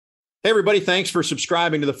Hey, everybody. Thanks for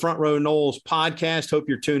subscribing to the Front Row Noles podcast. Hope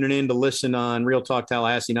you're tuning in to listen on Real Talk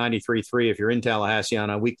Tallahassee 93.3 if you're in Tallahassee on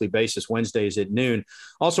a weekly basis, Wednesdays at noon.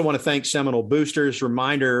 Also want to thank Seminole Boosters.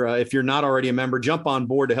 Reminder, if you're not already a member, jump on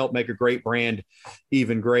board to help make a great brand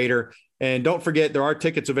even greater. And don't forget, there are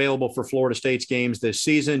tickets available for Florida State's games this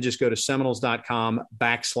season. Just go to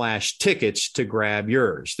Seminoles.com/tickets to grab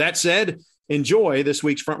yours. That said, enjoy this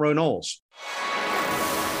week's Front Row Noles.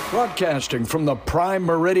 Broadcasting from the Prime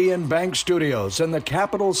Meridian Bank Studios in the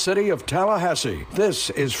capital city of Tallahassee, this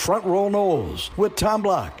is Front Row Noles with Tom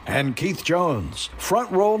Block and Keith Jones.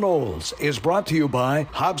 Front Row Noles is brought to you by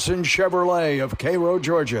Hobson Chevrolet of Cairo,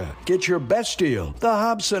 Georgia. Get your best deal the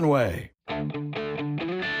Hobson way.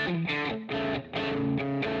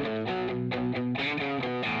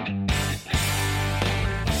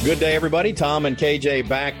 Good day, everybody. Tom and KJ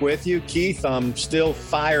back with you. Keith, I'm still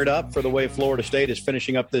fired up for the way Florida State is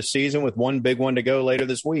finishing up this season with one big one to go later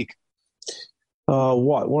this week.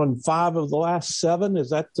 Won 5 of the last 7? Is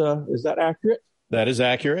that accurate? That is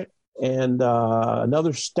accurate. And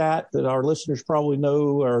another stat that our listeners probably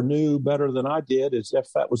know or knew better than I did is if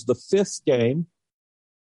that was the 5th game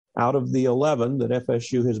out of the 11 that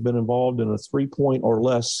FSU has been involved in a 3-point or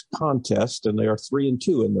less contest, and they are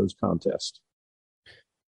 3-2 in those contests.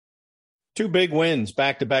 2 big wins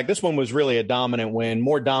back-to-back. This one was really a dominant win,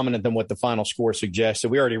 more dominant than what the final score suggested.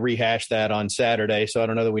 We already rehashed that on Saturday, so I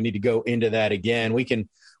don't know that we need to go into that again. We can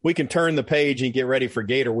turn the page and get ready for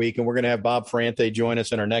Gator Week, and we're going to have Bob Ferrante join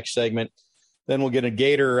us in our next segment. Then we'll get a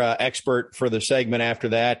Gator expert for the segment after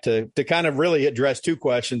that to kind of really address 2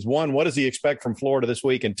 questions. 1, what does he expect from Florida this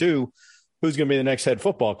week? And 2, who's going to be the next head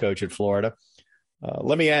football coach at Florida?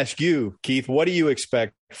 Let me ask you, Keith, what do you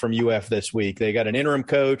expect from UF this week? They got an interim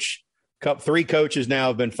coach. 3 coaches now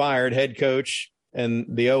have been fired, head coach and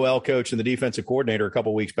the OL coach and the defensive coordinator a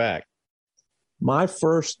couple weeks back. My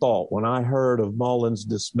first thought when I heard of Mullen's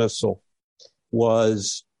dismissal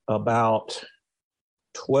was about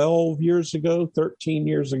 13 years ago,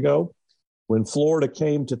 when Florida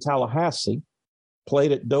came to Tallahassee,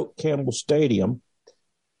 played at Doak Campbell Stadium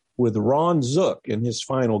with Ron Zook in his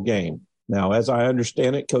final game. Now, as I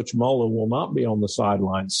understand it, Coach Mullen will not be on the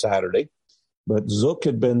sideline Saturday. But Zook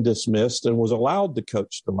had been dismissed and was allowed to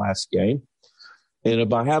coach the last game. And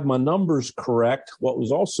if I have my numbers correct, what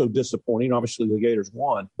was also disappointing, obviously the Gators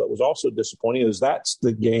won, but was also disappointing is that's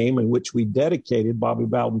the game in which we dedicated Bobby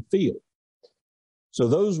Bowden Field. So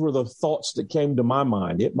those were the thoughts that came to my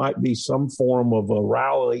mind. It might be some form of a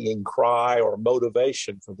rallying cry or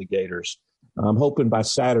motivation for the Gators. I'm hoping by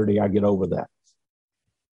Saturday I get over that.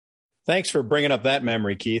 Thanks for bringing up that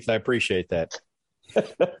memory, Keith. I appreciate that.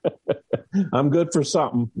 I'm good for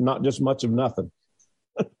something, not just much of nothing.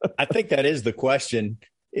 I think that is the question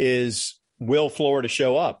is, will Florida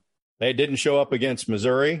show up? They didn't show up against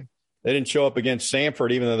Missouri. They didn't show up against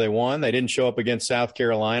Samford, even though they won. They didn't show up against South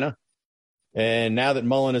Carolina. And now that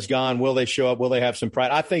Mullen is gone, will they show up? Will they have some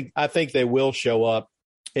pride? I think they will show up,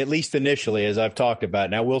 at least initially, as I've talked about.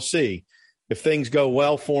 Now, we'll see. If things go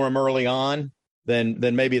well for them early on, then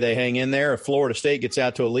maybe they hang in there. If Florida State gets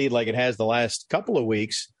out to a lead like it has the last couple of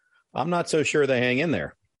weeks, I'm not so sure they hang in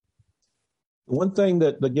there. One thing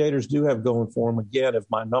that the Gators do have going for them, again, if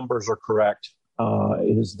my numbers are correct,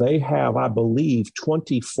 is they have, I believe,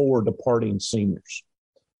 24 departing seniors.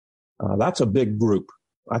 That's a big group.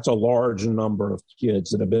 That's a large number of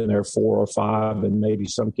kids that have been there 4 or 5 and maybe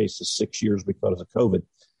some cases 6 years because of COVID.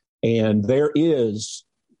 And there is,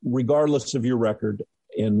 regardless of your record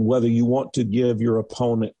and whether you want to give your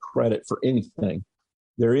opponent credit for anything,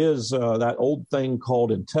 there is that old thing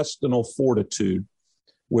called intestinal fortitude,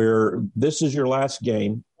 where this is your last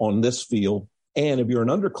game on this field. And if you're an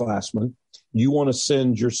underclassman, you want to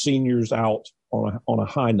send your seniors out on a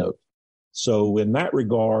high note. So in that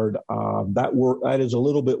regard, that is a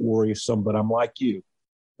little bit worrisome, but I'm like you.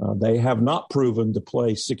 They have not proven to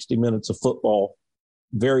play 60 minutes of football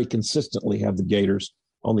very consistently, have the Gators.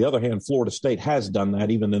 On the other hand, Florida State has done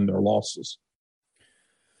that even in their losses.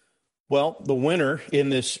 Well, the winner in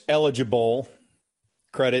this eligible,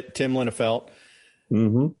 credit Tim Linnefelt,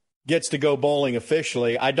 gets to go bowling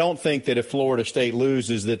officially. I don't think that if Florida State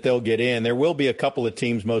loses that they'll get in. There will be a couple of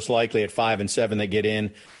teams most likely at 5 and 7 that get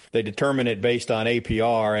in. They determine it based on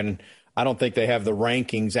APR, and I don't think they have the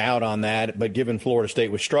rankings out on that. But given Florida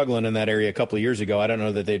State was struggling in that area a couple of years ago, I don't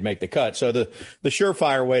know that they'd make the cut. So the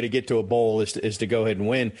surefire way to get to a bowl is to go ahead and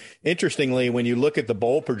win. Interestingly, when you look at the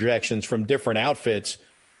bowl projections from different outfits,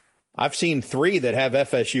 I've seen 3 that have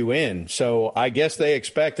FSU in. So I guess they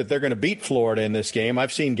expect that they're going to beat Florida in this game.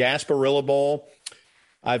 I've seen Gasparilla Bowl.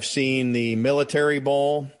 I've seen the Military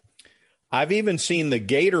Bowl. I've even seen the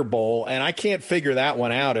Gator Bowl, and I can't figure that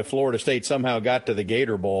one out if Florida State somehow got to the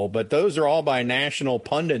Gator Bowl, but those are all by national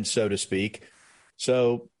pundits, so to speak.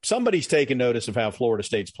 So somebody's taken notice of how Florida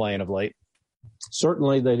State's playing of late.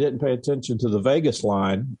 Certainly they didn't pay attention to the Vegas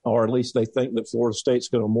line, or at least they think that Florida State's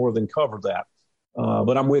going to more than cover that.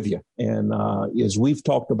 But I'm with you. And as we've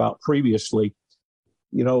talked about previously,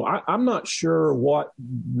 I'm not sure what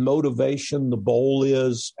motivation the bowl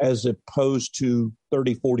is as opposed to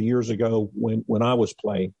 30, 40 years ago when I was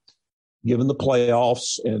playing, given the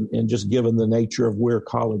playoffs and just given the nature of where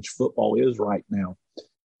college football is right now.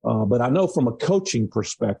 But I know from a coaching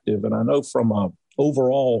perspective, and I know from a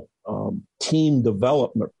overall team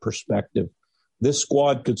development perspective, this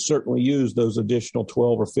squad could certainly use those additional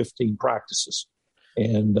 12 or 15 practices.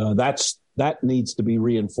 And that needs to be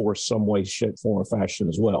reinforced some way, shape, form, or fashion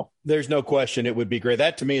as well. There's no question it would be great.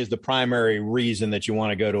 That, to me, is the primary reason that you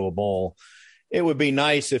want to go to a bowl. It would be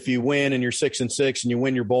nice if you win and you're 6-6 and you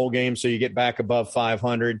win your bowl game so you get back above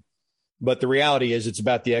 500. But the reality is it's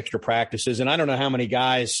about the extra practices. And I don't know how many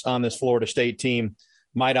guys on this Florida State team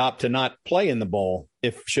might opt to not play in the bowl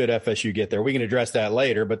should FSU get there. We can address that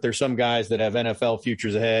later, but there's some guys that have NFL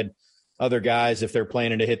futures ahead. Other guys, if they're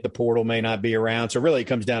planning to hit the portal, may not be around. So really it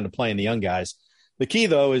comes down to playing the young guys. The key,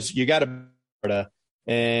 though, is you got to –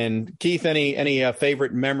 and Keith, any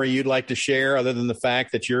favorite memory you'd like to share other than the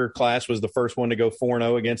fact that your class was the first one to go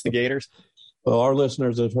 4-0 against the Gators? Well, our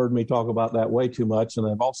listeners have heard me talk about that way too much, and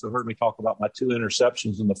they've also heard me talk about my 2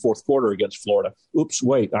 interceptions in the fourth quarter against Florida. Oops,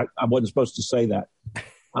 wait, I wasn't supposed to say that.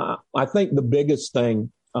 I think the biggest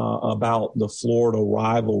thing about the Florida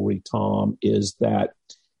rivalry, Tom, is that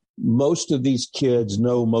most of these kids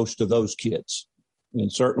know most of those kids.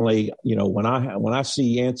 And certainly, when I see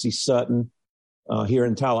Yancey Sutton here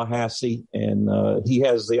in Tallahassee, and he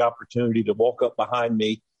has the opportunity to walk up behind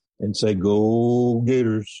me and say, "Go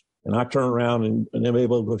Gators," and I turn around and I'm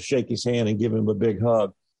able to shake his hand and give him a big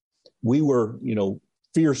hug. We were,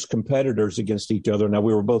 fierce competitors against each other. Now,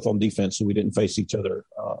 we were both on defense, so we didn't face each other,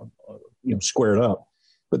 squared up.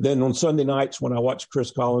 But then on Sunday nights when I watch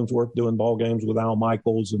Chris Collinsworth doing ball games with Al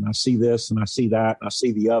Michaels, and I see this and I see that and I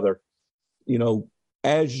see the other,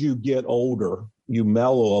 as you get older, you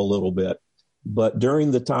mellow a little bit. But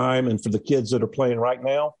during the time, and for the kids that are playing right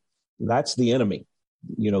now, that's the enemy.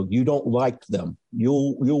 You don't like them.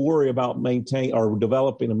 You'll worry about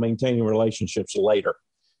developing and maintaining relationships later.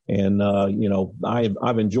 And,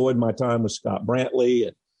 I've enjoyed my time with Scott Brantley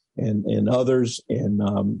and others. And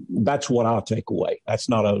that's what I'll take away. That's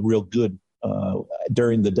not a real good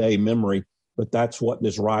during the day memory, but that's what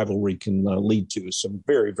this rivalry can lead to, is some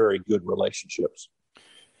very, very good relationships.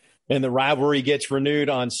 And the rivalry gets renewed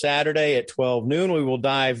on Saturday at 12 noon. We will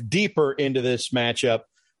dive deeper into this matchup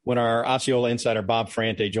when our Osceola insider Bob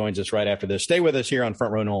Ferrante joins us right after this. Stay with us here on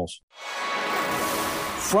Front Row Noles.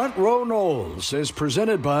 Front Row Noles is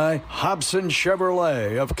presented by Hobson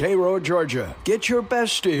Chevrolet of Cairo, Georgia. Get your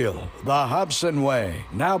best deal the Hobson way.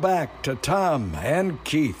 Now back to Tom and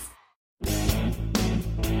Keith.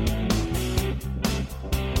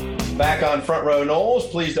 Back on Front Row Noles,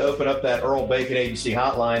 pleased to open up that Earl Bacon Agency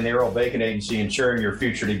hotline. The Earl Bacon Agency, ensuring your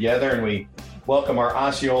future together. And we welcome our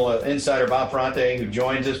Osceola insider, Bob Ferrante, who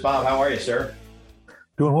joins us. Bob, how are you, sir?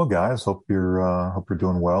 Doing well, guys. Hope you're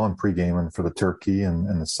doing well and pre-gaming for the turkey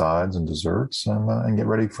and the sides and desserts, and get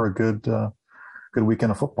ready for a good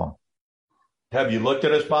weekend of football. Have you looked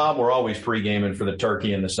at us, Bob? We're always pre-gaming for the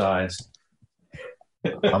turkey and the sides.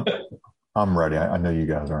 I'm ready. I know you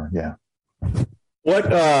guys are. Yeah. What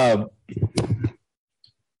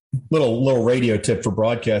little radio tip for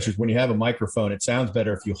broadcasters: when you have a microphone, it sounds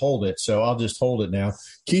better if you hold it. So I'll just hold it now.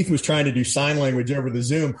 Keith was trying to do sign language over the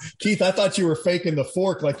Zoom. Keith, I thought you were faking the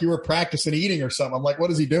fork, like you were practicing eating or something. I'm like,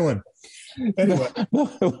 what is he doing? Anyway,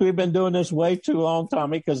 we've been doing this way too long,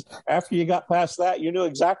 Tommy, because after you got past that, you knew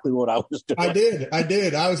exactly what I was doing. I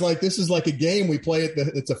did. I was like, this is like a game we play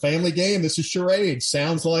it's a family game. This is charades.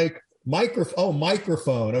 Sounds like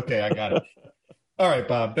microphone. Okay, I got it. All right,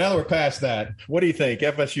 Bob, now that we're past that, what do you think?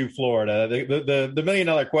 FSU, Florida, the $1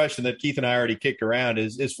 million question that Keith and I already kicked around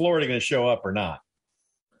is Florida going to show up or not?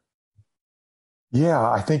 Yeah,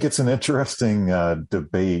 I think it's an interesting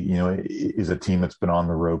debate. Is a team that's been on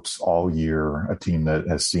the ropes all year, a team that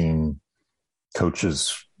has seen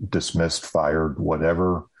coaches dismissed, fired,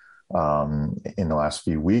 whatever, in the last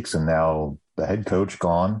few weeks, and now the head coach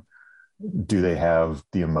gone. Do they have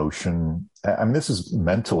the emotion? I mean, this is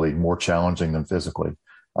mentally more challenging than physically.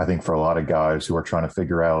 I think for a lot of guys who are trying to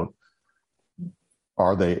figure out,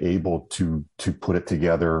 are they able to put it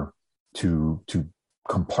together, to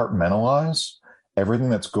compartmentalize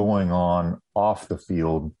everything that's going on off the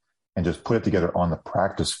field and just put it together on the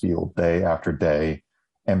practice field day after day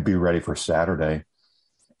and be ready for Saturday.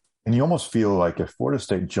 And you almost feel like if Florida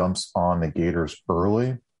State jumps on the Gators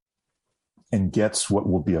early and gets what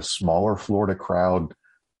will be a smaller Florida crowd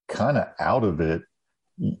kind of out of it,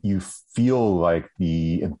 you feel like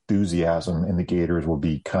the enthusiasm in the Gators will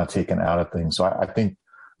be kind of taken out of things. So I think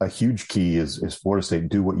a huge key is Florida State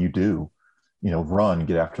do what you do, run,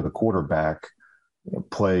 get after the quarterback,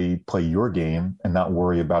 play your game and not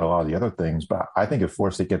worry about a lot of the other things. But I think if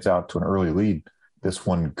Florida State gets out to an early lead, this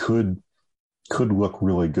one could look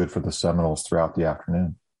really good for the Seminoles throughout the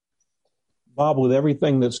afternoon. Bob, with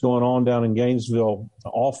everything that's going on down in Gainesville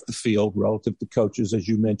off the field relative to coaches, as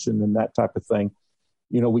you mentioned, and that type of thing,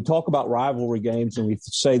 we talk about rivalry games and we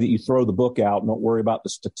say that you throw the book out and don't worry about the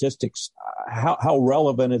statistics. How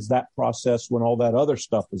relevant is that process when all that other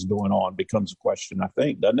stuff is going on becomes a question, I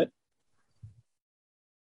think, doesn't it?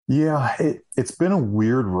 Yeah, it's been a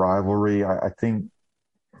weird rivalry. I think,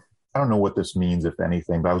 I don't know what this means, if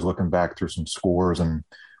anything, but I was looking back through some scores, and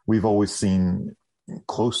we've always seen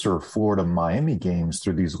closer Florida-Miami games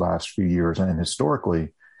through these last few years and historically.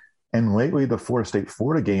 And lately, the Florida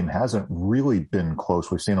State-Florida game hasn't really been close.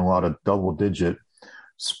 We've seen a lot of double-digit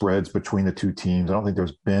spreads between the two teams. I don't think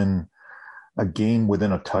there's been a game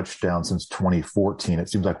within a touchdown since 2014. It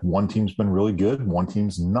seems like one team's been really good, one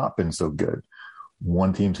team's not been so good.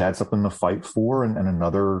 One team's had something to fight for and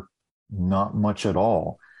another not much at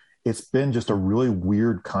all. It's been just a really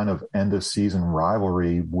weird kind of end-of-season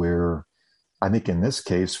rivalry where I think in this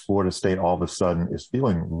case, Florida State all of a sudden is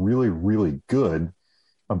feeling really, really good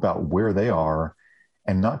about where they are,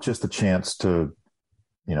 and not just a chance to,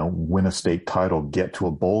 win a state title, get to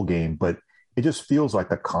a bowl game, but it just feels like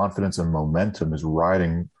the confidence and momentum is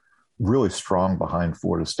riding really strong behind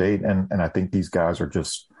Florida State. And I think these guys are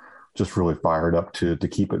just really fired up to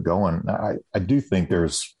keep it going. I do think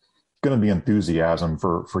there's going to be enthusiasm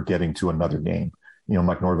for getting to another game.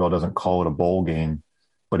 Mike Norvell doesn't call it a bowl game,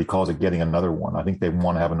 but he calls it getting another one. I think they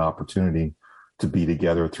want to have an opportunity to be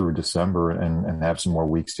together through December and have some more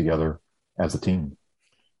weeks together as a team.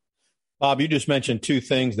 Bob, you just mentioned two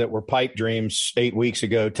things that were pipe dreams 8 weeks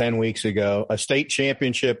ago, 10 weeks ago, a state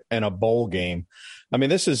championship and a bowl game. I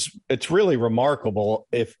mean, it's really remarkable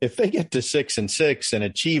if they get to 6-6 and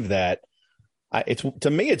achieve that. To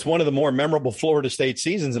me, it's one of the more memorable Florida State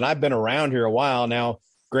seasons, and I've been around here a while now.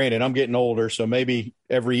 Granted, I'm getting older, so maybe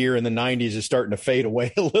every year in the 90s is starting to fade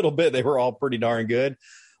away a little bit. They were all pretty darn good.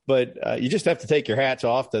 But you just have to take your hats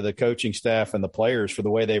off to the coaching staff and the players for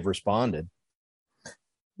the way they've responded.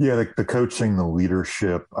 Yeah, the coaching, the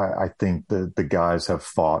leadership, I think the guys have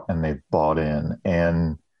fought and they've bought in.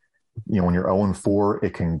 And, when you're 0-4,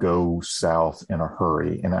 it can go south in a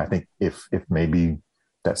hurry. And I think if maybe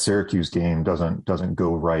that Syracuse game doesn't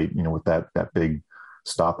go right, with that big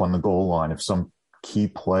stop on the goal line, if some key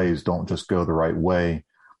plays don't just go the right way,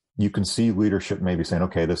 you can see leadership maybe saying,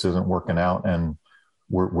 okay, this isn't working out, and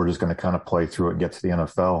we're just going to kind of play through it and get to the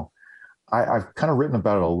NFL. I've kind of written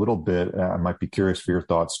about it a little bit. I might be curious for your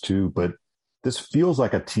thoughts too, but this feels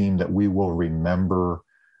like a team that we will remember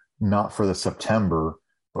not for the September,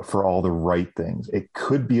 but for all the right things. It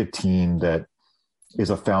could be a team that is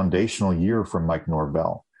a foundational year for Mike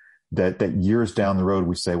Norvell, that years down the road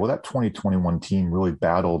we say, well, that 2021 team really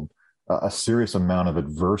battled a serious amount of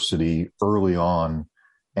adversity early on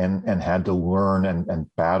and had to learn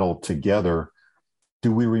and battle together.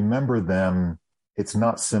 Do we remember them? It's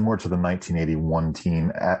not similar to the 1981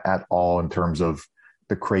 team at all in terms of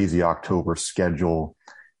the crazy October schedule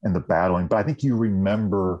and the battling. But I think you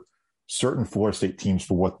remember certain Florida State teams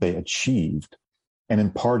for what they achieved. And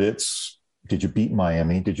in part, it's, did you beat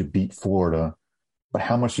Miami? Did you beat Florida? But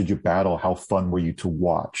how much did you battle? How fun were you to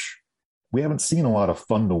watch? We haven't seen a lot of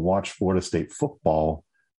fun to watch Florida State football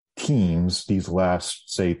teams these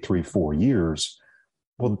last, say, 3-4 years.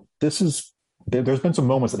 Well, there's been some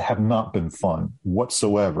moments that have not been fun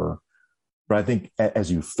whatsoever. But I think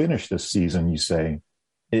as you finish this season, you say,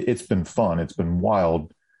 it's been fun, it's been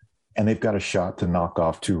wild, and they've got a shot to knock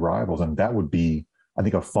off two rivals. And that would be, I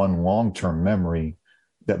think, a fun long-term memory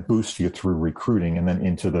that boosts you through recruiting and then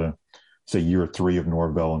into the, say, year 3 of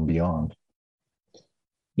Norvell and beyond.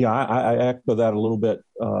 Yeah, I echo that a little bit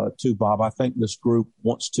too, Bob. I think this group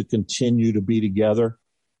wants to continue to be together.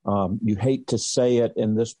 You hate to say it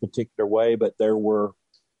in this particular way, but there were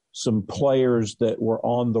some players that were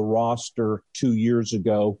on the roster 2 years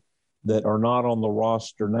ago that are not on the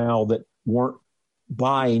roster now that weren't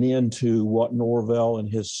buying into what Norvell and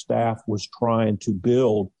his staff was trying to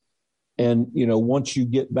build. And, once you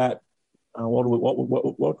get that,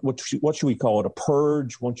 what should we call it? A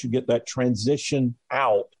purge. Once you get that transition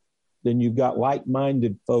out, then you've got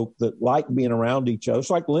like-minded folk that like being around each other. It's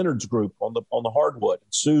like Leonard's group on the hardwood,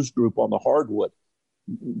 Sue's group on the hardwood.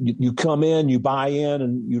 You come in, you buy in,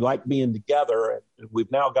 and you like being together. And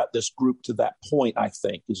we've now got this group to that point, I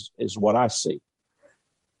think, is what I see.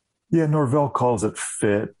 Yeah, Norvell calls it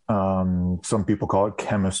fit. Some people call it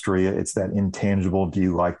chemistry. It's that intangible. Do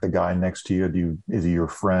you like the guy next to you? Is he your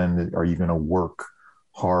friend? Are you going to work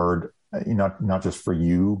hard, not just for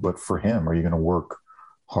you, but for him? Are you going to work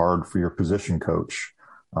hard for your position coach?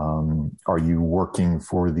 Are you working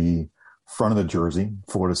for the front of the jersey,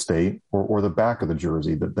 Florida State, or the back of the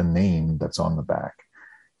jersey, the name that's on the back?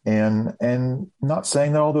 And not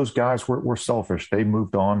saying that all those guys were selfish. They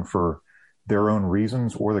moved on for their own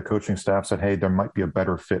reasons, or the coaching staff said, hey, there might be a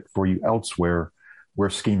better fit for you elsewhere, where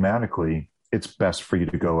schematically it's best for you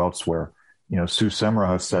to go elsewhere. Sue Semra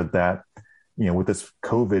has said that, with this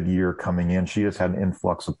COVID year coming in, she has had an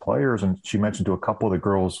influx of players. And she mentioned to a couple of the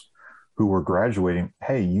girls who were graduating,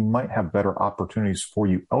 hey, you might have better opportunities for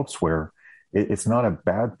you elsewhere. It's not a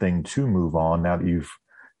bad thing to move on. Now that you've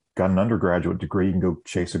got an undergraduate degree, you can go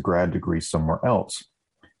chase a grad degree somewhere else.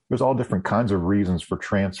 There's all different kinds of reasons for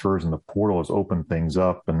transfers, and the portal has opened things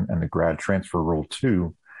up, and the grad transfer rule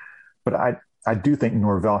too. But I do think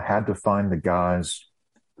Norvell had to find the guys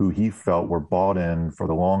who he felt were bought in for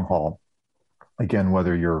the long haul. Again,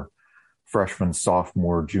 whether you're freshman,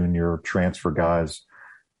 sophomore, junior, transfer guys.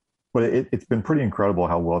 But it's been pretty incredible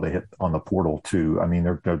how well they hit on the portal too. I mean,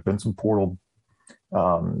 there have been some portal,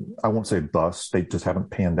 I won't say busts, they just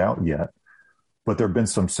haven't panned out yet. But there have been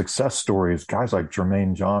some success stories, guys like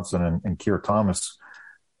Jermaine Johnson and Keir Thomas,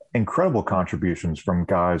 incredible contributions from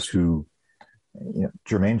guys who,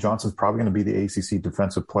 Jermaine Johnson's probably going to be the ACC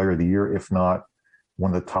Defensive Player of the Year, if not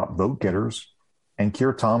one of the top vote getters. And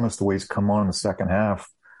Keir Thomas, the way he's come on in the second half,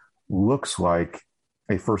 looks like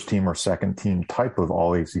a first team or second team type of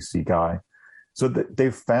all ACC guy. So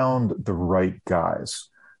they've found the right guys,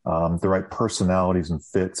 the right personalities and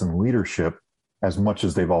fits and leadership, as much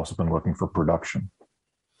as they've also been looking for production.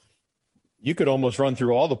 You could almost run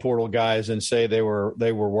through all the portal guys and say they were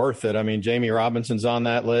worth it. I mean, Jamie Robinson's on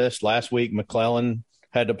that list. Last week, McClellan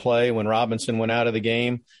had to play when Robinson went out of the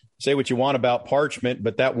game. Say what you want about Parchment,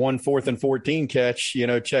 but that 1 4th and 14 catch,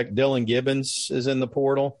 check Dylan Gibbons is in the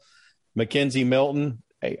portal. Mackenzie Milton,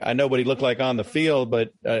 I know what he looked like on the field,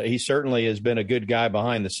 but he certainly has been a good guy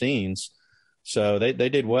behind the scenes. So they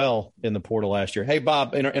did well in the portal last year. Hey,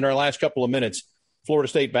 Bob, in our last couple of minutes, Florida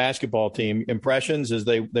State basketball team impressions as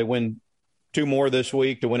they win 2 more this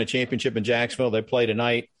week to win a championship in Jacksonville. They play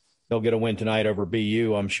tonight. They'll get a win tonight over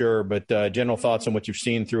BU, I'm sure. But general thoughts on what you've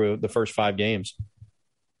seen through the first 5 games.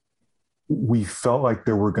 We felt like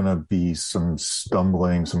there were going to be some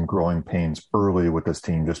stumbling, some growing pains early with this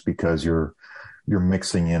team, just because you're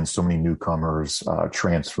mixing in so many newcomers,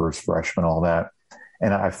 transfers, freshmen, all that.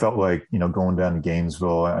 And I felt like, going down to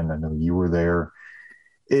Gainesville, and I know you were there,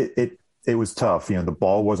 it was tough. The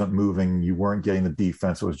ball wasn't moving. You weren't getting the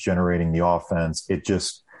defense that was generating the offense.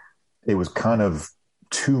 It was kind of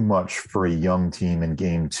too much for a young team in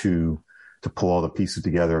game 2 to pull all the pieces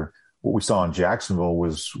together. What we saw in Jacksonville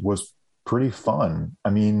was pretty fun.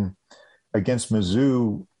 I mean, against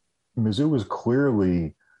Mizzou was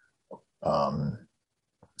clearly, I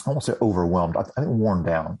won't say overwhelmed. I think worn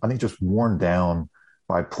down. I think just worn down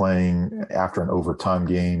by playing after an overtime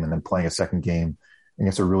game and then playing a second game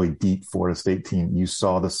against a really deep Florida State team. You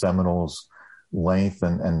saw the Seminoles' length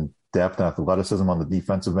and depth and athleticism on the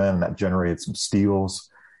defensive end, and that generated some steals.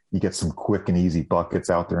 You get some quick and easy buckets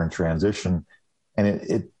out there in transition.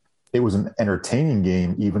 And it was an entertaining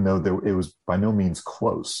game, even though it was by no means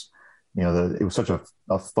close. It was such a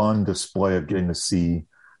fun display of getting to see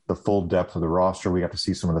the full depth of the roster. We got to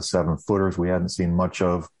see some of the 7-footers we hadn't seen much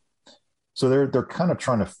of. So they're kind of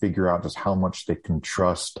trying to figure out just how much they can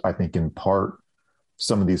trust, I think, in part,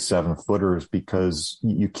 some of these 7-footers, because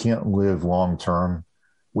you can't live long-term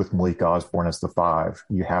with Malik Osborne as the 5.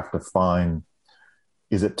 You have to find,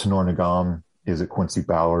 is it Tenor Nagam? Is it Quincy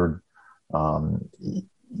Ballard? How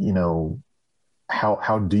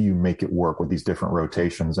do you make it work with these different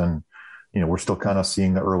rotations? And, we're still kind of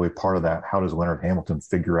seeing the early part of that. How does Leonard Hamilton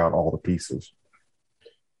figure out all the pieces?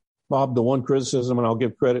 Bob, the one criticism, and I'll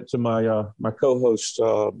give credit to my my co-host,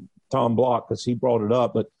 Tom Block, because he brought it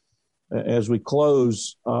up, but as we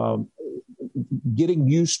close, getting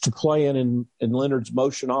used to playing in Leonard's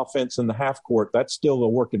motion offense in the half court, that's still a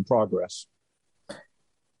work in progress.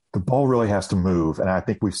 The ball really has to move, and I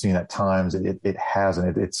think we've seen at times it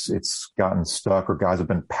hasn't. It's gotten stuck, or guys have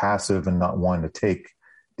been passive and not wanting to take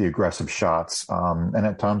the aggressive shots. And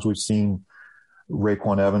at times we've seen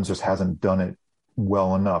Raekwon Evans just hasn't done it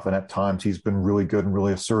well enough. And at times he's been really good and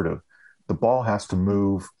really assertive. the ball has to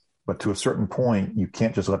move, but to a certain point, you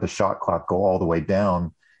can't just let the shot clock go all the way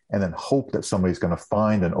down and then hope that somebody's going to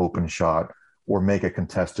find an open shot or make a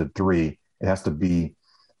contested three. It has to be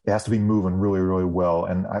moving really, really well.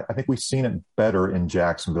 And I think we've seen it better in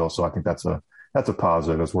Jacksonville. So I think that's a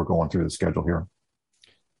positive as we're going through the schedule here.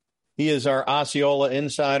 He is our Osceola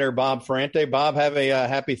insider, Bob Ferrante. Bob, have a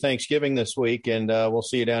happy Thanksgiving this week, and we'll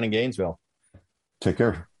see you down in Gainesville. Take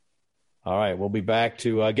care. All right, we'll be back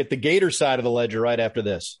to get the Gator side of the ledger right after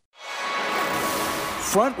this.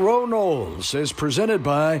 Front Row Knowles is presented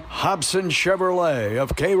by Hobson Chevrolet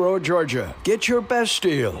of Cairo, Georgia. Get your best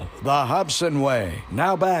deal the Hobson way.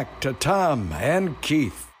 Now back to Tom and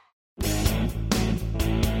Keith.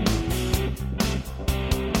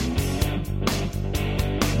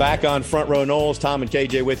 Back on Front Row Knowles, Tom and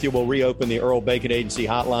KJ with you. We'll reopen the Earl Bacon Agency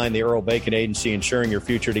hotline, the Earl Bacon Agency, ensuring your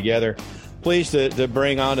future together. Pleased to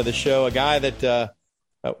bring onto the show a guy that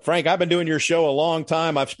Frank, I've been doing your show a long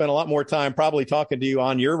time. I've spent a lot more time probably talking to you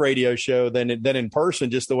on your radio show than in person,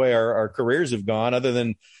 just the way our careers have gone, other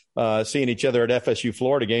than seeing each other at FSU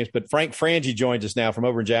Florida games. But Frank Frangie joins us now from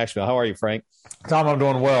over in Jacksonville. How are you, Frank? Tom, I'm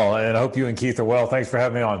doing well, and I hope you and Keith are well. Thanks for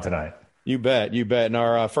having me on tonight. You bet. And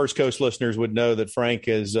our First Coast listeners would know that Frank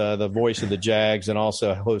is the voice of the Jags and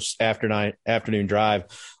also hosts Afternoon Drive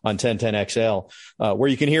on 1010XL, where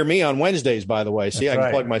you can hear me on Wednesdays, by the way. See, I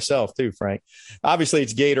can plug myself too, Frank. Obviously,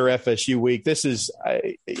 it's Gator FSU week. This is,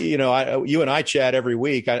 you and I chat every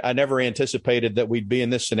week. I never anticipated that we'd be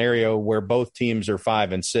in this scenario where both teams are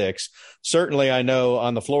 5-6. Certainly, I know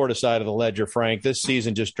on the Florida side of the ledger, Frank, this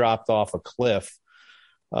season just dropped off a cliff.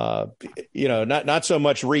 Not so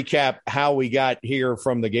much recap how we got here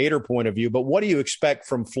from the Gator point of view, but what do you expect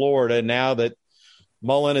from Florida now that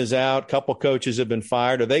Mullen is out? A couple coaches have been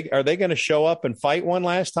fired. Are they going to show up and fight one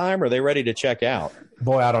last time, or are they ready to check out?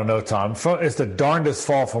 Boy, I don't know, Tom. It's the darndest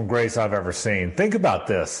fall from grace I've ever seen. Think about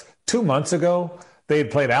this. 2 months ago, they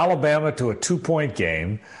had played Alabama to a 2-point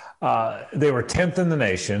game. They were 10th in the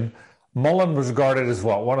nation. Mullen was regarded as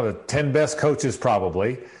one of the 10 best coaches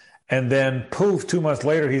probably. And then, poof, 2 months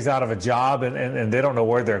later, he's out of a job and they don't know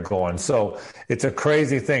where they're going. So it's a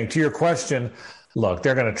crazy thing. To your question, look,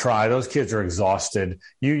 they're going to try. Those kids are exhausted.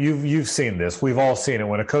 You've seen this. We've all seen it.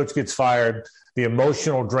 When a coach gets fired, the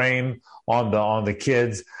emotional drain on the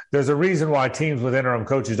kids. There's a reason why teams with interim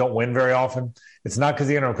coaches don't win very often. It's not because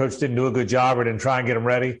the interim coach didn't do a good job or didn't try and get them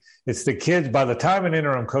ready. It's the kids. By the time an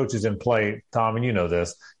interim coach is in play, Tom, and you know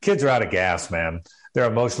this, kids are out of gas, man. They're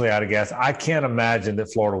emotionally out of gas. I can't imagine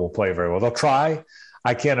that Florida will play very well. They'll try.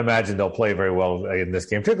 I can't imagine they'll play very well in this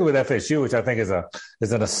game, particularly with FSU, which I think is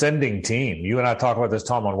an ascending team. You and I talk about this,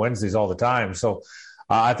 Tom, on Wednesdays all the time. So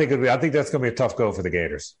I think that's going to be a tough go for the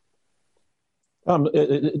Gators.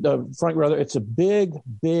 Frank, rather, it's a big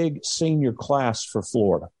senior class for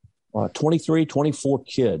Florida. 23, 24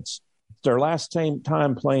 kids. It's their last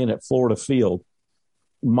time playing at Florida Field.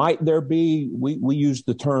 Might there be, we used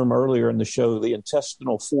the term earlier in the show, the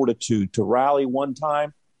intestinal fortitude to rally one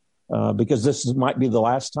time because this might be the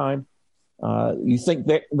last time? You think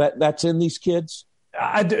that's in these kids?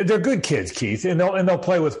 They're good kids, Keith, and they'll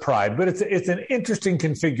play with pride. But it's an interesting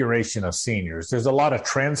configuration of seniors. There's a lot of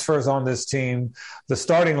transfers on this team. The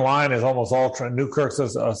starting line is almost all Newkirk's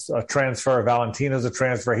a transfer. Valentino's a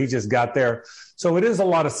transfer. He just got there. So it is a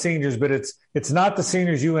lot of seniors, but it's not the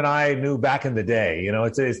seniors you and I knew back in the day. You know,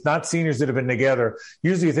 it's not seniors that have been together.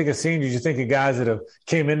 Usually you think of seniors, you think of guys that have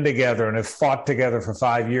came in together and have fought together for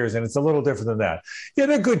 5 years, and it's a little different than that. Yeah,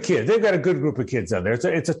 they're good kids. They've got a good group of kids on there.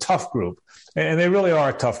 It's a tough group, and they really are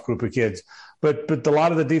a tough group of kids. But a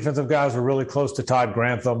lot of the defensive guys were really close to Todd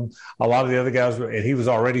Grantham. A lot of the other guys, and he was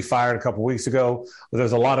already fired a couple weeks ago.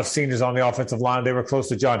 There's a lot of seniors on the offensive line. They were close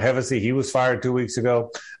to John Hevesy. He was fired 2 weeks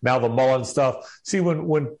ago. Now the Mullen stuff. See,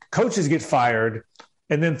 when coaches get fired,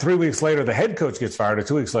 and then 3 weeks later the head coach gets fired, or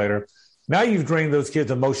 2 weeks later, now you've drained those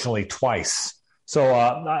kids emotionally twice. So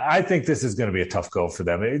I think this is going to be a tough go for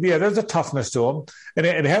them. Yeah, there's a toughness to them,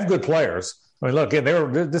 and they have good players. I mean, look,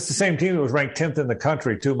 this is the same team that was ranked 10th in the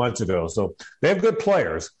country 2 months ago. So they have good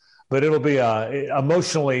players, but it'll be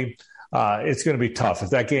emotionally, it's going to be tough.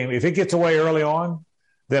 If it gets away early on,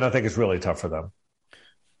 then I think it's really tough for them.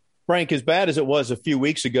 Frank, as bad as it was a few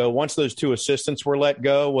weeks ago, once those two assistants were let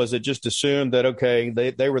go, was it just assumed that, okay,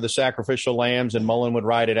 they were the sacrificial lambs and Mullen would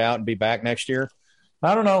ride it out and be back next year?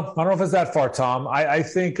 I don't know. I don't know if it's that far, Tom. I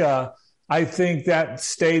think that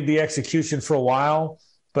stayed the execution for a while.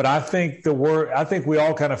 But I think we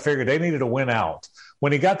all kind of figured they needed to win out.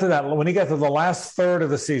 When he got to the last third of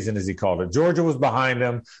the season, as he called it, Georgia was behind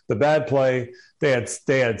him, the bad play. They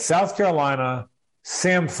had South Carolina,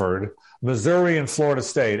 Samford, Missouri, and Florida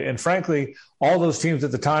State. And frankly, all those teams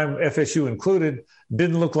at the time, FSU included,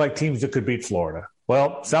 didn't look like teams that could beat Florida.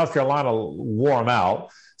 Well, South Carolina wore them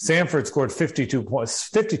out. Samford scored 52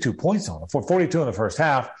 points on them, 42 in the first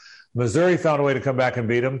half. Missouri found a way to come back and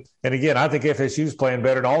beat them. And again, I think FSU's playing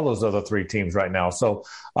better than all those other three teams right now. So,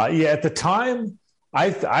 at the time, I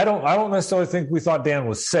don't necessarily think we thought Dan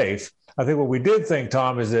was safe. I think what we did think,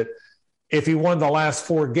 Tom, is that if he won the last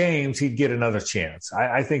 4 games, he'd get another chance.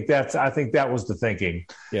 I think that was the thinking.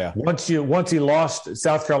 Yeah. Once he lost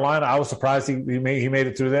South Carolina, I was surprised he made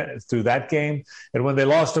it through that game. And when they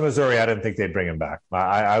lost to Missouri, I didn't think they'd bring him back.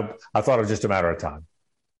 I thought it was just a matter of time.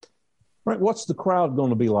 Right. What's the crowd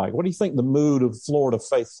going to be like? What do you think the mood of Florida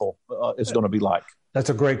faithful is going to be like?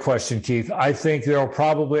 That's a great question, Keith. I think there'll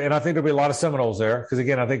be a lot of Seminoles there because,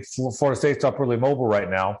 again, I think Florida State's not really mobile right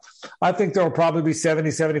now. I think there'll probably be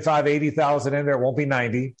 70, 75, 80,000 in there. It won't be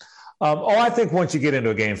 90. I think once you get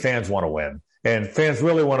into a game, fans want to win. And fans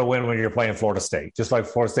really want to win when you're playing Florida State, just like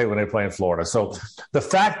Florida State when they play in Florida. So the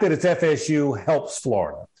fact that it's FSU helps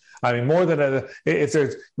Florida. I mean, more than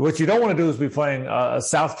what you don't want to do is be playing a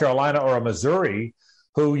South Carolina or a Missouri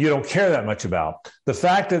who you don't care that much about. The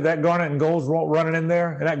fact that Garnet and Gold's running in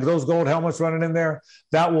there, and those gold helmets running in there,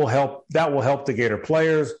 that will help the Gator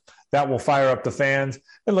players. That will fire up the fans.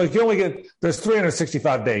 And look, there's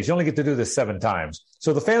 365 days. You only get to do this 7 times.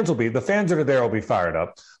 So the fans that are there will be fired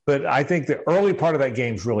up. But I think the early part of that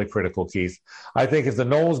game is really critical, Keith. I think if the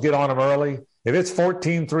Noles get on them early, if it's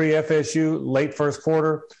 14-3 FSU late first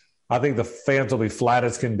quarter, I think the fans will be flat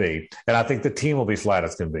as can be. And I think the team will be flat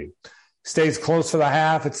as can be. Stays close for the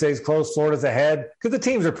half. It stays close. Florida's ahead because the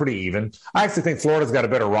teams are pretty even. I actually think Florida's got a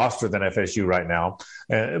better roster than FSU right now.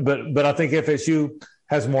 But I think FSU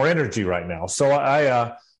has more energy right now. So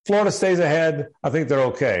Florida stays ahead. I think they're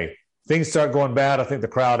okay. Things start going bad. I think the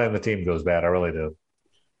crowd and the team goes bad. I really do.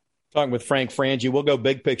 Talking with Frank Frangie. We'll go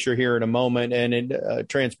big picture here in a moment. And in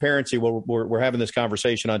transparency, we're having this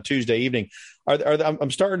conversation on Tuesday evening. I'm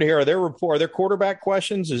starting to hear, are there quarterback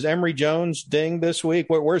questions? Is Emory Jones dinged this week?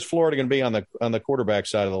 Where's Florida going to be on the quarterback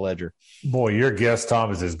side of the ledger? Boy, your guess, Tom,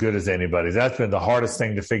 is as good as anybody's. That's been the hardest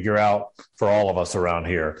thing to figure out for all of us around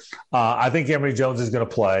here. I think Emory Jones is going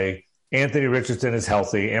to play. Anthony Richardson is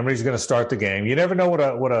healthy. Emory's going to start the game. You never know what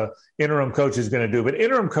a interim coach is going to do. But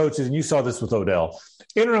interim coaches, and you saw this with Odell,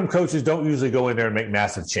 interim coaches don't usually go in there and make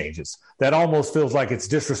massive changes. That almost feels like it's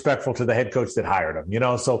disrespectful to the head coach that hired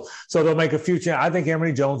him, So they'll make a few changes. I think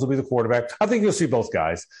Emory Jones will be the quarterback. I think you'll see both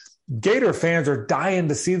guys. Gator fans are dying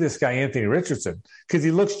to see this guy, Anthony Richardson, because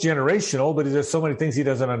he looks generational, but there's so many things he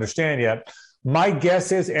doesn't understand yet. My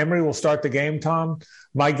guess is Emory will start the game, Tom.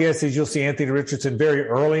 My guess is you'll see Anthony Richardson very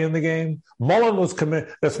early in the game. Mullen was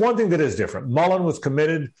committed. That's one thing that is different. Mullen was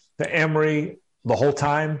committed to Emory the whole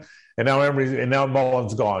time, and now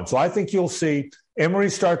Mullen's gone. So I think you'll see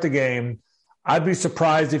Emory start the game. I'd be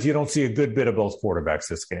surprised if you don't see a good bit of both quarterbacks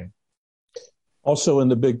this game. Also in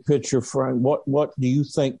the big picture, Frank, what do you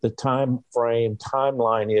think the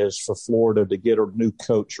timeline is for Florida to get a new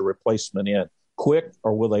coach or replacement in? Quick,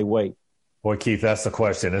 or will they wait? Boy, Keith, that's the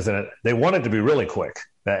question, isn't it? They want it to be really quick.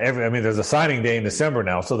 There's a signing day in December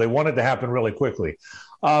now, so they want it to happen really quickly.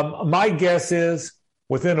 My guess is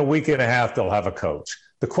within a week and a half, they'll have a coach.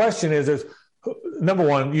 The question is number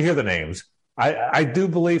one, you hear the names. I do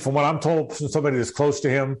believe, from what I'm told from somebody that's close to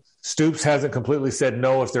him, Stoops hasn't completely said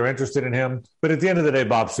no if they're interested in him. But at the end of the day,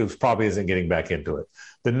 Bob Stoops probably isn't getting back into it.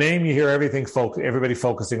 The name you hear everybody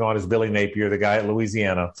focusing on is Billy Napier, the guy at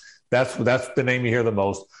Louisiana. That's the name you hear the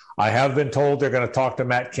most. I have been told they're going to talk to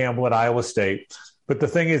Matt Campbell at Iowa State. But the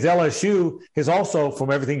thing is, LSU has also,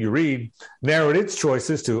 from everything you read, narrowed its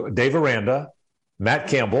choices to Dave Aranda, Matt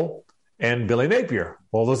Campbell, and Billy Napier.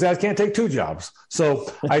 Well, those guys can't take 2 jobs.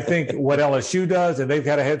 So I think what LSU does, and they've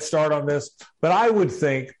got a head start on this, but I would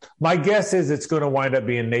think, my guess is it's going to wind up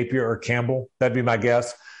being Napier or Campbell. That'd be my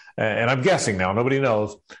guess. And I'm guessing now. Nobody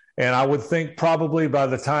knows. And I would think probably by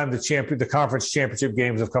the time the conference championship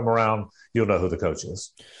games have come around, you'll know who the coach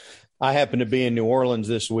is. I happen to be in New Orleans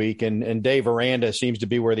this week, and Dave Aranda seems to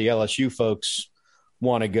be where the LSU folks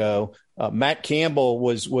want to go. Matt Campbell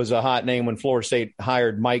was a hot name when Florida State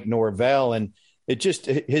hired Mike Norvell, and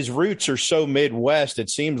his roots are so Midwest. It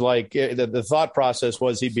seems like the thought process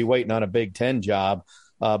was he'd be waiting on a Big Ten job.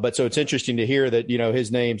 But so it's interesting to hear that,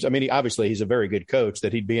 his name's, obviously he's a very good coach,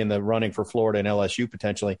 that he'd be in the running for Florida and LSU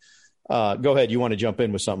potentially. Go ahead. You want to jump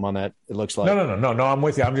in with something on that? It looks like. No. I'm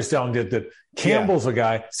with you. I'm just telling you that Campbell's a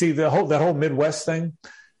guy. See, that whole Midwest thing.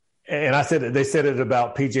 And they said it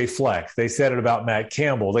about PJ Fleck. They said it about Matt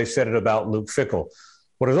Campbell. They said it about Luke Fickell.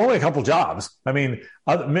 Well, there's only a couple jobs.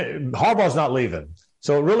 Harbaugh's not leaving.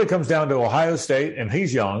 So it really comes down to Ohio State, and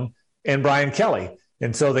he's young, and Brian Kelly.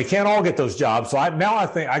 And so they can't all get those jobs. So I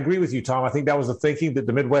agree with you, Tom. I think that was the thinking, that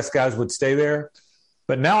the Midwest guys would stay there.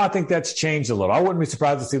 But now I think that's changed a little. I wouldn't be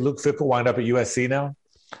surprised to see Luke Fickell wind up at USC now.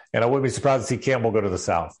 And I wouldn't be surprised to see Campbell go to the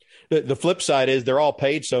South. The flip side is they're all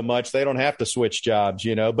paid so much they don't have to switch jobs,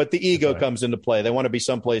 but the ego comes into play. They want to be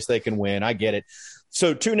someplace they can win. I get it.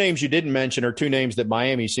 So two names you didn't mention are two names that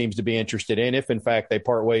Miami seems to be interested in, if in fact they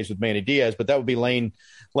part ways with Manny Diaz, but that would be Lane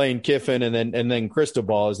Kiffin and then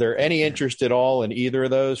Cristobal. Is there any interest at all in either of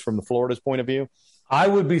those from the Florida's point of view? I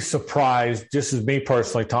would be surprised, just as me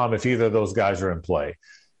personally, Tom, if either of those guys are in play.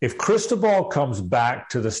 If Cristobal comes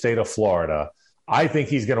back to the state of Florida, I think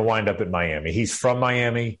he's going to wind up at Miami. He's from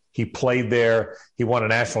Miami. He played there. He won a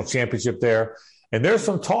national championship there. And there's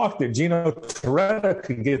some talk that Gino Torretta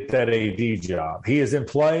could get that AD job. He is in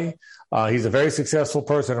play. He's a very successful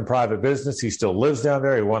person in private business. He still lives down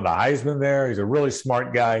there. He won the Heisman there. He's a really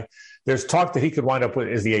smart guy. There's talk that he could wind up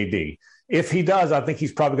as the AD. If he does, I think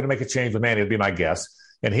he's probably going to make a change with Manny. It'd be my guess.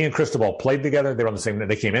 And he and Cristobal played together. They were on the same.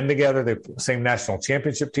 They came in together. They're the same national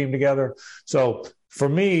championship team together. So for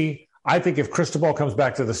me, I think if Cristobal comes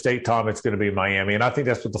back to the state, Tom, it's going to be Miami. And I think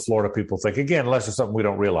that's what the Florida people think. Again, unless there's something we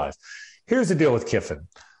don't realize. Here's the deal with Kiffin.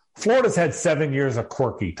 Florida's had 7 years of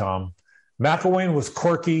quirky, Tom. McElwain was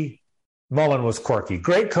quirky. Mullen was quirky.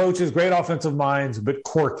 Great coaches, great offensive minds, but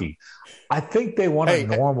quirky. I think they want a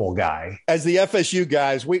normal guy. As the FSU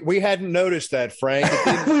guys, we hadn't noticed that, Frank.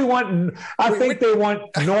 I think they want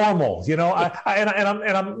normal.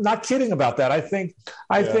 I'm not kidding about that. I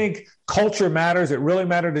think culture matters. It really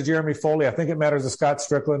mattered to Jeremy Foley. I think it matters to Scott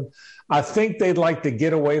Strickland. I think they'd like to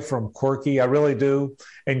get away from quirky. I really do,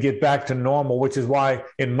 and get back to normal. Which is why,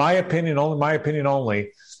 in my opinion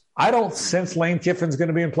only, I don't sense Lane Kiffin's going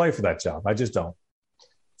to be in play for that job. I just don't.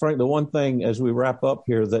 Frank, the one thing as we wrap up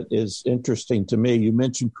here that is interesting to me, you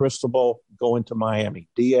mentioned Cristobal going to Miami,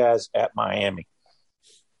 Diaz at Miami.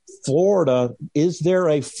 Florida, is there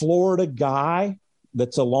a Florida guy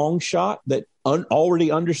that's a long shot that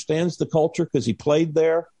already understands the culture because he played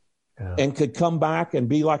there and could come back and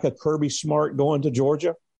be like a Kirby Smart going to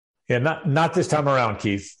Georgia? Yeah, not this time around,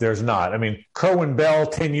 Keith. There's not. I mean, Kerwin Bell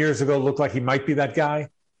 10 years ago looked like he might be that guy.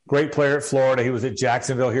 Great player at Florida. He was at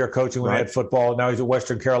Jacksonville here coaching when they had football. Now he's at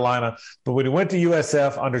Western Carolina. But when he went to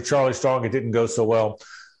USF under Charlie Strong, it didn't go so well.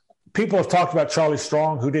 People have talked about Charlie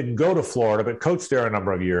Strong, who didn't go to Florida but coached there a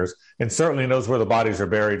number of years and certainly knows where the bodies are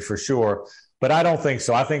buried for sure. But I don't think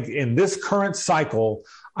so. I think in this current cycle,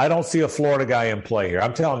 I don't see a Florida guy in play here.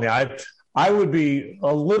 I'm telling you, I would be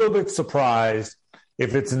a little bit surprised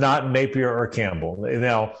if it's not Napier or Campbell.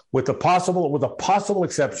 Now, with a possible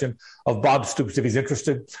exception of Bob Stoops, if he's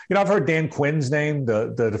interested. I've heard Dan Quinn's name,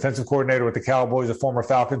 the defensive coordinator with the Cowboys, a former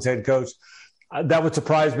Falcons head coach. That would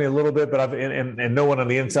surprise me a little bit, but and no one on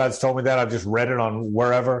the inside's told me that. I've just read it on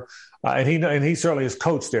wherever. And he certainly has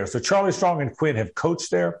coached there. So Charlie Strong and Quinn have coached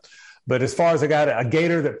there. But as far as a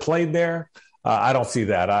Gator that played there, I don't see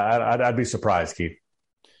that. I'd be surprised, Keith.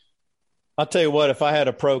 I'll tell you what, if I had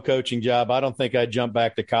a pro coaching job, I don't think I'd jump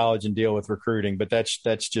back to college and deal with recruiting, but that's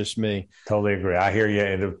just me. Totally agree. I hear you.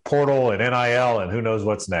 In the portal and NIL and who knows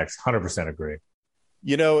what's next. 100% agree.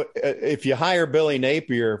 If you hire Billy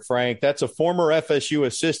Napier, Frank, that's a former FSU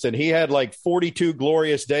assistant. He had like 42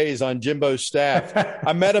 glorious days on Jimbo's staff.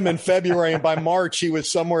 I met him in February, and by March, he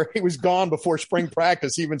was gone before spring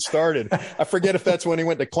practice even started. I forget if that's when he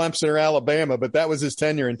went to Clemson or Alabama, but that was his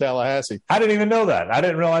tenure in Tallahassee. I didn't even know that. I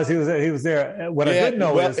didn't realize he was there. What I did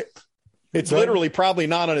know is it's literally probably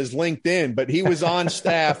not on his LinkedIn, but he was on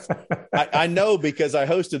staff. I know because I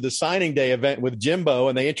hosted the signing day event with Jimbo,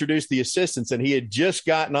 and they introduced the assistants, and he had just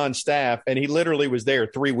gotten on staff, and he literally was there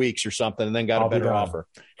 3 weeks or something and then got a better offer.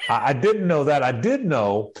 I didn't know that. I did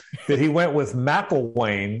know that he went with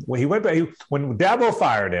McElwain. When Dabo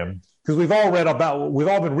fired him, because we've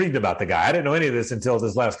all been reading about the guy. I didn't know any of this until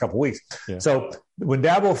this last couple of weeks. Yeah. So when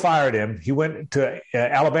Dabo fired him, he went to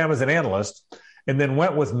Alabama as an analyst, and then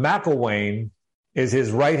went with McElwain as his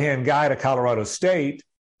right-hand guy to Colorado State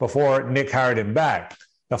before Nick hired him back.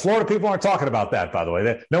 Now, Florida people aren't talking about that, by the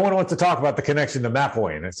way. No one wants to talk about the connection to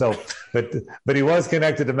McElwain. And so, but he was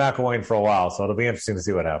connected to McElwain for a while, so it'll be interesting to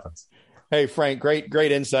see what happens. Hey, Frank, great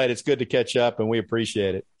insight. It's good to catch up, and we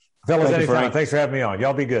appreciate it. Fellas, anytime. Thanks for having me on.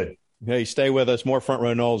 Y'all be good. Hey, stay with us. More Front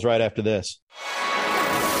Row Noles right after this.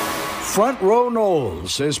 Front Row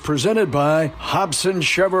Noles is presented by Hobson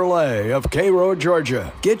Chevrolet of Cairo,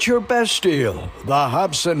 Georgia. Get your best deal the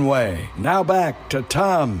Hobson way. Now back to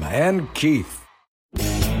Tom and Keith.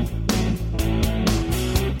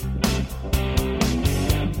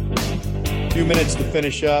 2 minutes to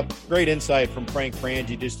finish up. Great insight from Frank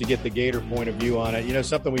Frangie just to get the Gator point of view on it. You know,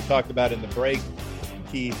 something we talked about in the break,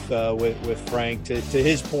 Keith, with Frank, to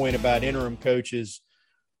his point about interim coaches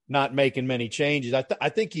not making many changes. I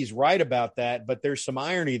think he's right about that, but there's some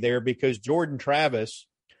irony there because Jordan Travis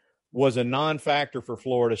was a non-factor for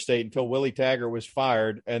Florida State until Willie Taggart was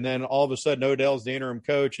fired. And then all of a sudden Odell's the interim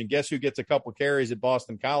coach, and guess who gets a couple carries at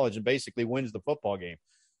Boston College and basically wins the football game?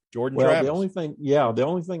 Jordan Travis. The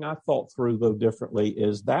only thing I thought through though differently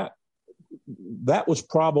is that was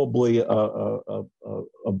probably a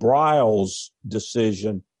Briles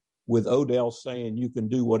decision with Odell saying you can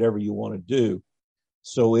do whatever you want to do.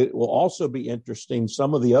 So it will also be interesting.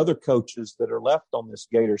 Some of the other coaches that are left on this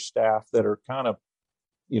Gator staff that are kind of,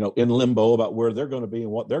 in limbo about where they're going to be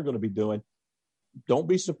and what they're going to be doing. Don't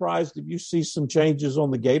be surprised if you see some changes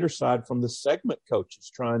on the Gator side from the segment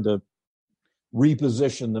coaches trying to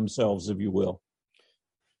reposition themselves, if you will.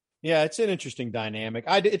 Yeah, it's an interesting dynamic.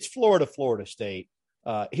 It's Florida State.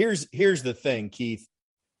 Here's the thing, Keith.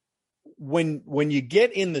 When you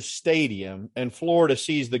get in the stadium and Florida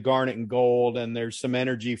sees the garnet and gold and there's some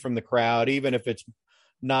energy from the crowd, even if it's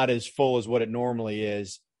not as full as what it normally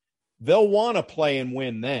is, they'll want to play and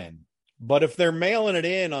win then. But if they're mailing it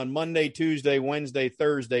in on Monday, Tuesday, Wednesday,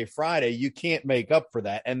 Thursday, Friday, you can't make up for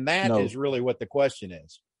that. And that is really what the question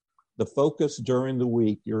is. The focus during the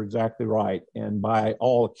week, you're exactly right. And by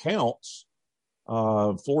all accounts,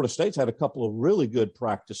 Florida State's had a couple of really good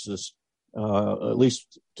practices, at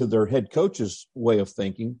least to their head coach's way of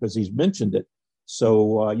thinking, because he's mentioned it.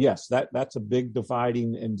 So, yes, that's a big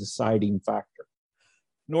dividing and deciding factor.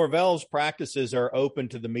 Norvell's practices are open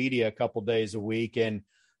to the media a couple days a week. And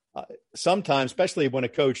sometimes, especially when a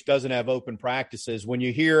coach doesn't have open practices, when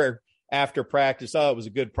you hear after practice, it was a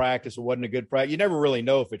good practice, it wasn't a good practice, you never really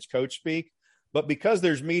know if it's coach speak. But because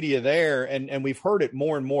there's media there, and we've heard it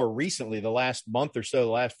more and more recently, the last month or so,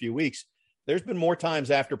 the last few weeks, there's been more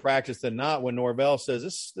times after practice than not when Norvell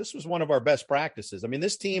says this was one of our best practices. I mean,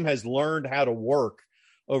 this team has learned how to work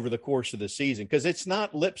over the course of the season, because it's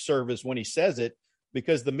not lip service when he says it,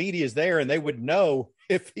 because the media is there and they would know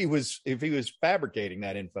if he was fabricating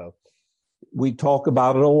that info. We talk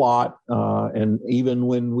about it a lot. And even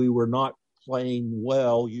when we were not playing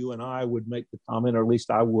well, you and I would make the comment, or at least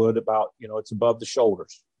I would, about, it's above the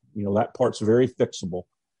shoulders. That part's very fixable.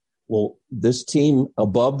 Well, this team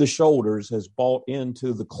above the shoulders has bought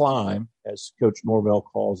into the climb, as Coach Norvell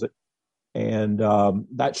calls it. And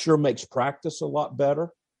that sure makes practice a lot better.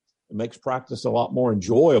 It makes practice a lot more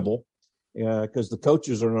enjoyable, because the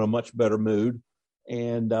coaches are in a much better mood,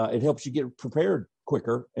 and it helps you get prepared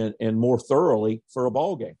quicker and more thoroughly for a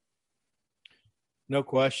ball game. No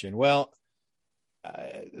question. Well,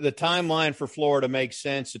 the timeline for Florida makes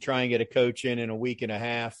sense to try and get a coach in a week and a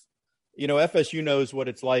half. FSU knows what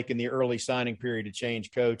it's like in the early signing period to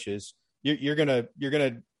change coaches. You're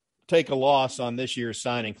gonna take a loss on this year's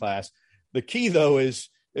signing class. The key, though, is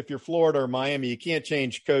if you're Florida or Miami, you can't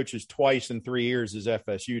change coaches twice in 3 years as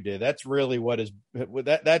FSU did. That's really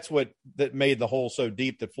that's what made the hole so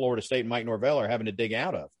deep that Florida State and Mike Norvell are having to dig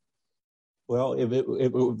out of. Well, if it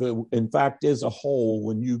in fact is a hole,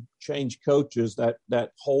 when you change coaches,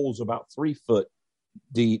 that hole's about 3 foot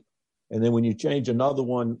deep. And then when you change another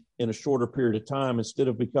one in a shorter period of time, instead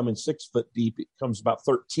of becoming 6 foot deep, it comes about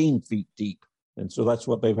 13 feet deep. And so that's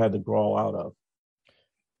what they've had to crawl out of.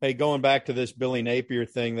 Hey, going back to this Billy Napier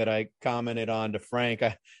thing that I commented on to Frank,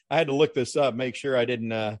 I had to look this up, make sure I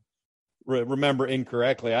didn't remember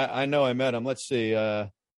incorrectly. I know I met him. Let's see.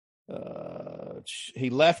 He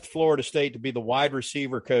left Florida State to be the wide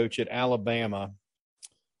receiver coach at Alabama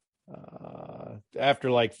after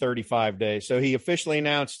like 35 days. So he officially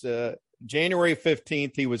announced January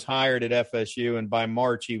 15th he was hired at FSU, and by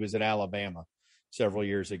March he was at Alabama several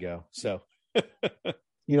years ago. So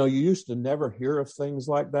you used to never hear of things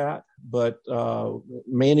like that, but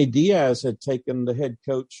Manny Diaz had taken the head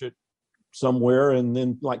coach at somewhere, and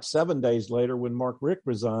then like 7 days later, when Mark Richt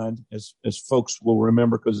resigned, as folks will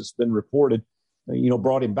remember because it's been reported,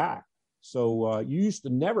 brought him back. So you used to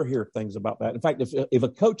never hear things about that. In fact, if a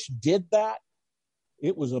coach did that,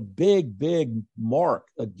 it was a big, big mark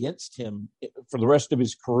against him for the rest of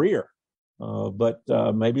his career. But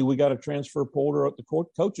maybe we got a transfer portal at the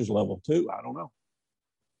coaches level too. I don't know.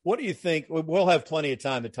 What do you think? We'll have plenty of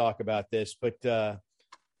time to talk about this, but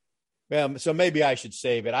so maybe I should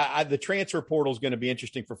save it. The transfer portal is going to be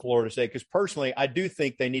interesting for Florida State, because personally, I do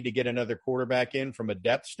think they need to get another quarterback in from a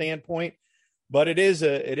depth standpoint. But it is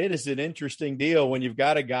an interesting deal when you've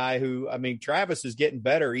got a guy who, Travis is getting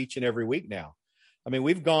better each and every week now.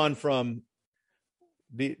 We've gone from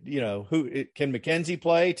who can McKenzie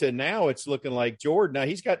play to now it's looking like Jordan. Now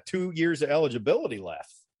he's got 2 years of eligibility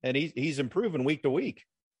left, and he's improving week to week.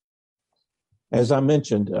 As I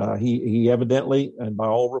mentioned, he evidently, and by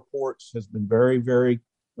all reports, has been very, very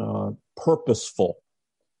purposeful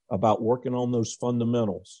about working on those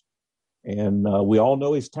fundamentals. And we all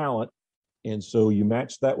know his talent. And so you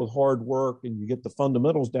match that with hard work and you get the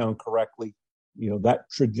fundamentals down correctly, that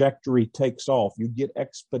trajectory takes off. You get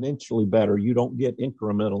exponentially better. You don't get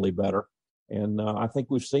incrementally better. And I think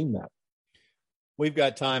we've seen that. We've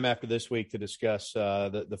got time after this week to discuss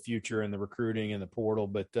the future and the recruiting and the portal,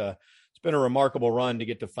 but it's been a remarkable run to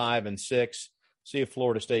get to 5-6. See if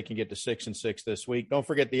Florida State can get to 6-6 this week. Don't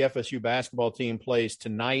forget the FSU basketball team plays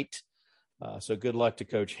tonight. So good luck to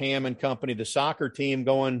Coach Ham and company. The soccer team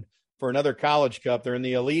going for another College Cup. They're in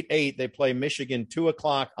the Elite Eight. They play Michigan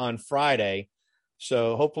 2:00 on Friday.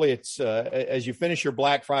 So hopefully it's as you finish your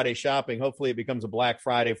Black Friday shopping, hopefully it becomes a Black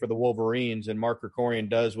Friday for the Wolverines and Mark Krikorian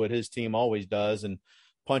does what his team always does and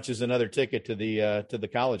punches another ticket to the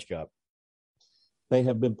College Cup. They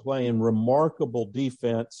have been playing remarkable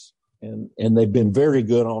defense and they've been very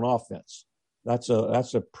good on offense. That's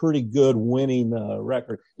a pretty good winning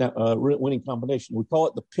record. Now, winning combination. We call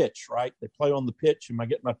it the pitch, right? They play on the pitch. Am I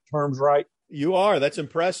getting my terms right? You are. That's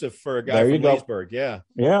impressive for a guy from Leesburg. Yeah.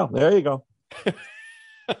 Yeah, there you go.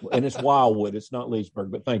 And it's Wildwood. It's not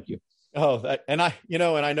Leesburg, but thank you. Oh, and I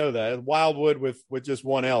know that Wildwood with just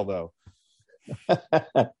one L though.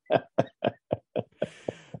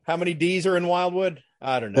 How many D's are in Wildwood?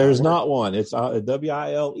 I don't know. There's not one. It's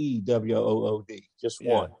WILEWOOD. Just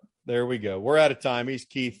one. There we go. We're out of time. He's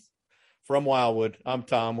Keith from Wildwood. I'm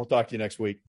Tom. We'll talk to you next week.